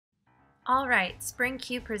All right, Spring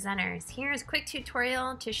Q presenters. Here's a quick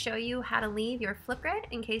tutorial to show you how to leave your Flipgrid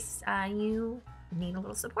in case you need a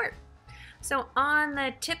little support. So on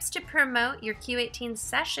the tips to promote your Q18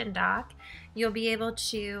 session doc, you'll be able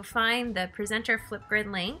to find the presenter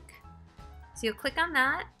Flipgrid link. So you'll click on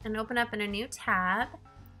that and open up in a new tab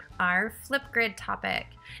our Flipgrid topic.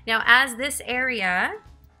 Now as this area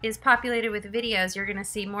is populated with videos, you're gonna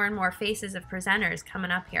see more and more faces of presenters coming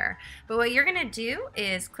up here. But what you're gonna do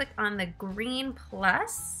is click on the green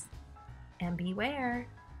plus and beware,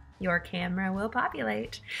 your camera will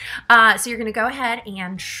populate. So you're gonna go ahead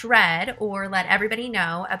and shred or let everybody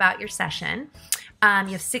know about your session. You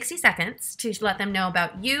have 60 seconds to let them know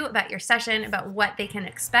about you, about your session, about what they can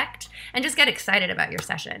expect, and just get excited about your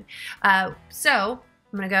session. So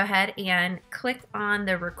I'm gonna go ahead and click on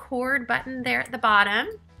the record button there at the bottom.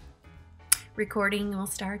 Recording will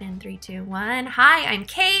start in 3, 2, 1. Hi, I'm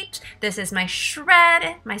Kate. This is my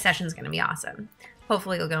shred. My session's gonna be awesome.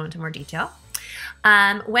 Hopefully you'll go into more detail.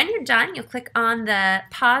 When you're done, you'll click on the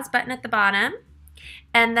pause button at the bottom,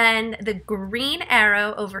 and then the green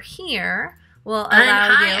arrow over here will allow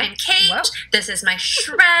you. Hi, I'm Kate. Whoa. This is my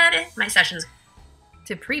shred. My session's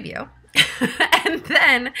to preview. And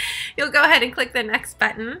then you'll go ahead and click the next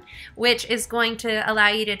button, which is going to allow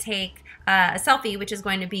you to take a selfie, which is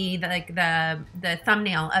going to be the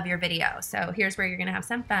thumbnail of your video. So here's where you're gonna have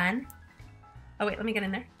some fun. Oh wait, let me get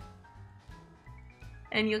in there.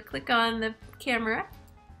 And you'll click on the camera,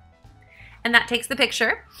 and that takes the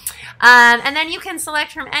picture. And then you can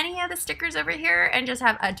select from any of the stickers over here and just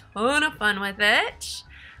have a ton of fun with it.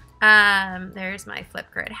 There's my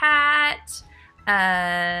Flipgrid hat.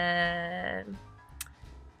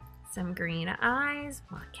 Some green eyes,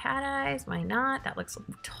 cat eyes, why not? That looks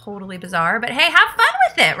totally bizarre, but hey, have fun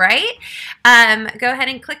with it, right? Go ahead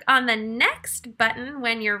and click on the next button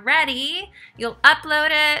when you're ready. You'll upload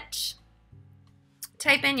it,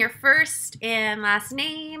 type in your first and last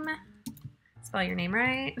name, spell your name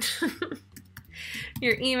right,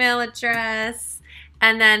 your email address,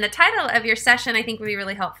 and then the title of your session I think would be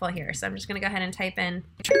really helpful here. So I'm just gonna go ahead and type in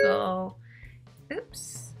trickle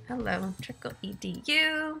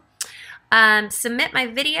edu. Submit my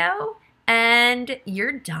video, and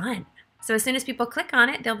you're done. So as soon as people click on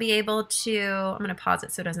it, they'll be able to, I'm going to pause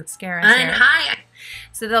it so it doesn't scare us here. Hi.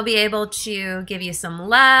 So they'll be able to give you some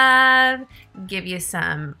love, give you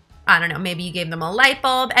some, I don't know, maybe you gave them a light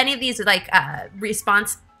bulb, any of these like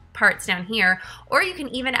response parts down here, or you can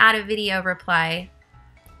even add a video reply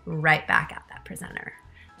right back at that presenter.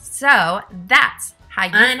 So that's how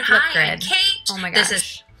you Flipgrid. Hi, I'm Kate. Oh my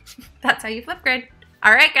gosh. That's how you Flipgrid.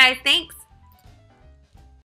 All right, guys, thanks.